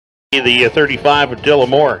The 35 of Dylan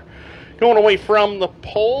Moore. Going away from the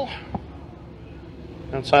pole.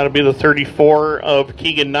 Outside will be the 34 of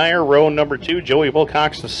Keegan Nier, row number 2. Joey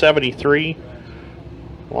Wilcox, the 73.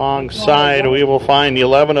 Alongside, we will find the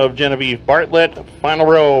 11 of Genevieve Bartlett. Final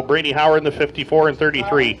row, Brady Howard, the 54 and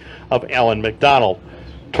 33 of Alan McDonald.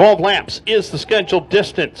 12 laps is the scheduled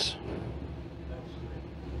distance.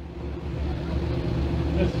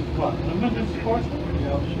 This is what? This is Sportsman?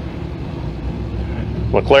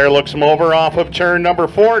 LeClaire looks him over off of turn number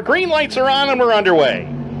 4. Green lights are on and we're underway.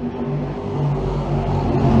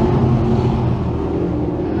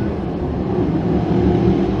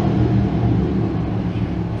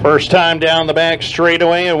 First time down the back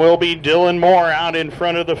straightaway, it will be Dylan Moore out in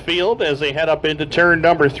front of the field as they head up into turn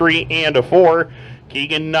number 3 and 4.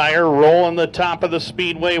 Keegan Nier rolling the top of the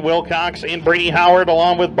Speedway. Wilcox and Brady Howard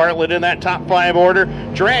along with Bartlett in that top 5 order.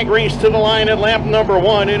 Drag race to the line at lap number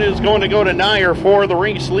 1. It is going to go to Nier for the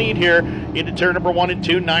race lead here into turn number 1 and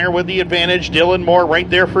 2. Nier with the advantage. Dylan Moore right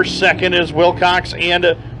there for second as Wilcox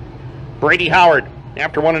and Brady Howard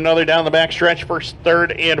after one another down the back stretch, first,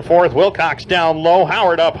 third, and fourth. Wilcox down low,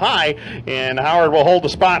 Howard up high, and Howard will hold the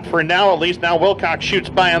spot for now, at least. Now Wilcox shoots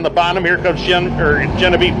by on the bottom. Here comes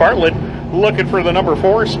Genevieve Bartlett looking for the number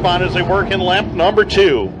 4 spot as they work in lap number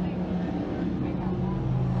 2.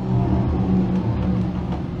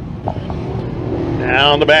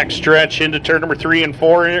 Down the back stretch into turn number 3 and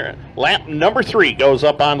 4. Lap number 3 goes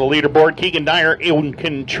up on the leaderboard. Keegan Nier in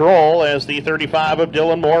control as the 35 of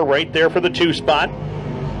Dylan Moore right there for the 2 spot.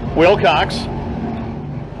 Wilcox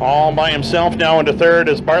all by himself now into third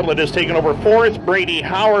as Bartlett is taken over 4th. Brady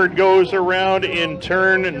Howard goes around in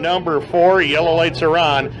turn number 4. Yellow lights are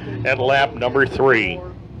on at lap number 3.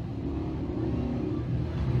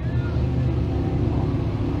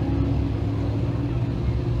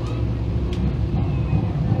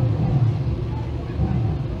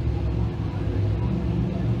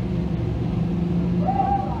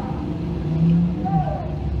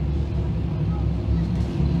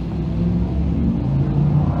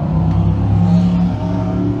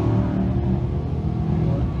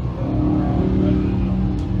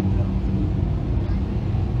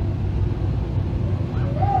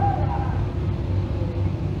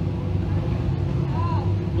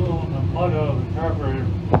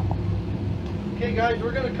 Okay, guys,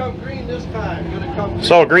 we're going to come green this time.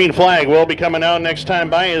 So green flag will be coming out next time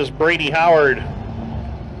by as Brady Howard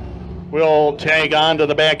will tag on to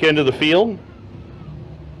the back end of the field.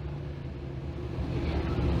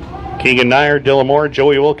 Keegan Nier, Dylan Moore,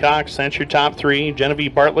 Joey Wilcox, that's your top 3.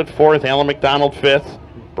 Genevieve Bartlett 4th, Alan McDonald 5th.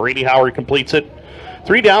 Brady Howard completes it.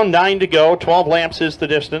 3 down, 9 to go. 12 laps is the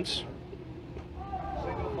distance.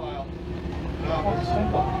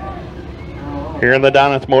 Here in the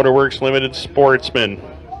Doneth Motorworks Limited Sportsman.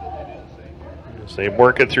 As they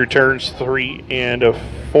work it through turns 3 and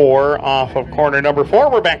 4 off of corner number 4,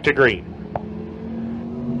 we're back to green.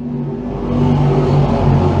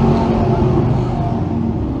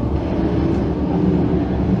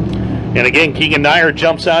 And again, Keegan Nier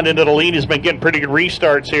jumps out into the lead. He's been getting pretty good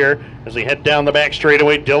restarts here as they head down the back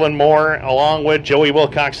straightaway. Dylan Moore along with Joey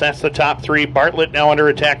Wilcox. That's the top 3. Bartlett now under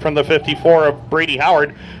attack from the 54 of Brady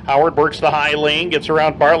Howard. Howard works the high lane, gets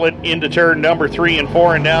around Bartlett into turn number 3 and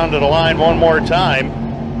 4 and down to the line one more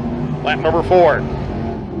time. Lap number 4.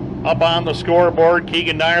 Up on the scoreboard,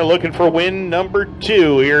 Keegan Nier looking for win number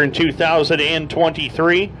 2 here in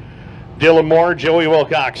 2023. Dylan Moore, Joey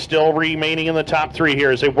Wilcox still remaining in the top 3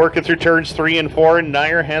 here as they work it through turns 3 and 4. And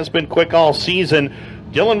Nier has been quick all season.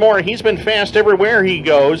 Dylan Moore, he's been fast everywhere he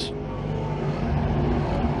goes.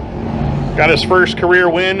 Got his first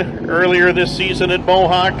career win earlier this season at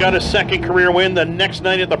Mohawk. Got his second career win the next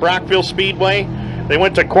night at the Brockville Speedway. They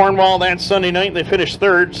went to Cornwall that Sunday night and they finished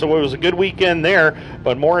 3rd, so it was a good weekend there.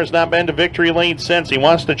 But Moore has not been to victory lane since. He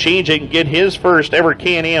wants to change it and get his first ever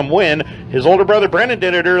Can-Am win. His older brother Brennan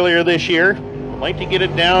did it earlier this year. Would like to get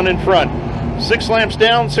it down in front. 6 laps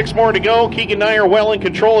down, 6 more to go. Keegan Nier well in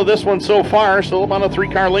control of this one so far. Still about a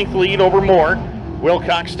 3-car length lead over Moore.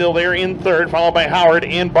 Wilcox still there in 3rd, followed by Howard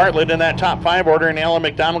and Bartlett in that top 5 order, and Alan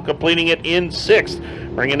McDonald completing it in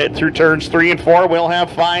 6th. Bringing it through turns 3 and 4. We'll have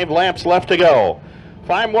 5 laps left to go.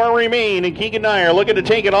 5 more remain, and Keegan Nier looking to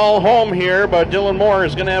take it all home here, but Dylan Moore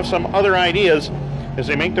is going to have some other ideas as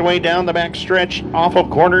they make their way down the back stretch off of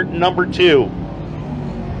corner number 2.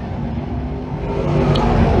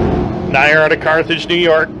 Nier out of Carthage, New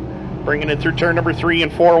York, bringing it through turn number 3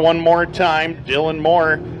 and 4 one more time. Dylan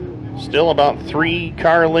Moore still about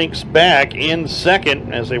 3-car lengths back in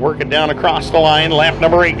 2nd as they work it down across the line. Lap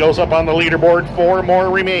number 8 goes up on the leaderboard. 4 more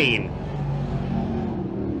remain.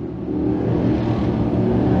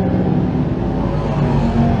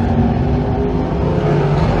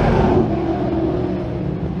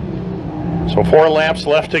 So 4 laps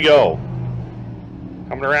left to go.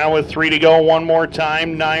 Coming around with 3 to go one more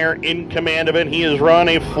time. Nier in command of it. He has run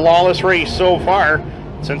a flawless race so far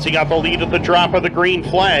since he got the lead at the drop of the green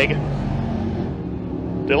flag.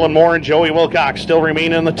 Dylan Moore and Joey Wilcox still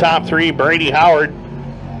remain in the top 3. Brady Howard,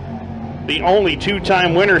 the only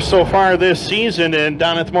 2-time winner so far this season in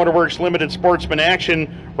Doneth Motorworks Limited Sportsman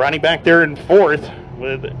action, riding back there in 4th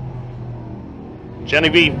with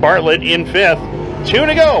Genevieve Bartlett in 5th. 2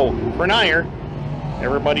 to go for Nier.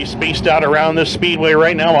 Everybody's spaced out around this speedway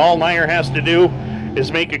right now. All Nier has to do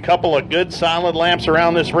is make a couple of good solid laps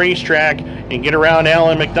around this racetrack and get around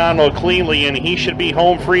Alan McDonald cleanly, and he should be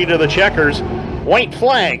home free to the checkers. White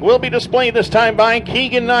flag will be displayed this time by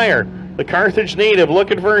Keegan Nier, the Carthage native,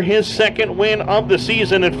 looking for his 2nd win of the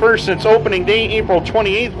season and first since opening day, April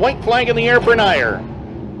 28th. White flag in the air for Nier.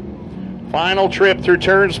 Final trip through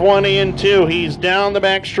turns 1 and 2. He's down the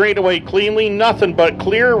back straightaway cleanly. Nothing but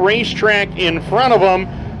clear racetrack in front of him.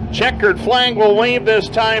 Checkered flag will wave this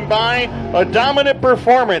time by. A dominant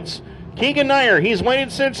performance. Keegan Nier, he's waited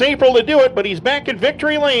since April to do it, but he's back in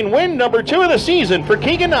victory lane. Win number 2 of the season for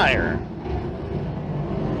Keegan Nier.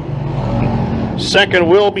 2nd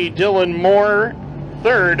will be Dylan Moore.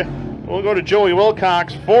 3rd, we'll go to Joey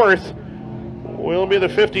Wilcox. 4th will be the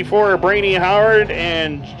 54 Brady Howard,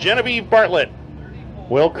 and Genevieve Bartlett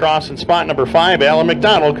will cross in spot number 5. Alan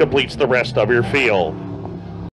McDonald completes the rest of your field.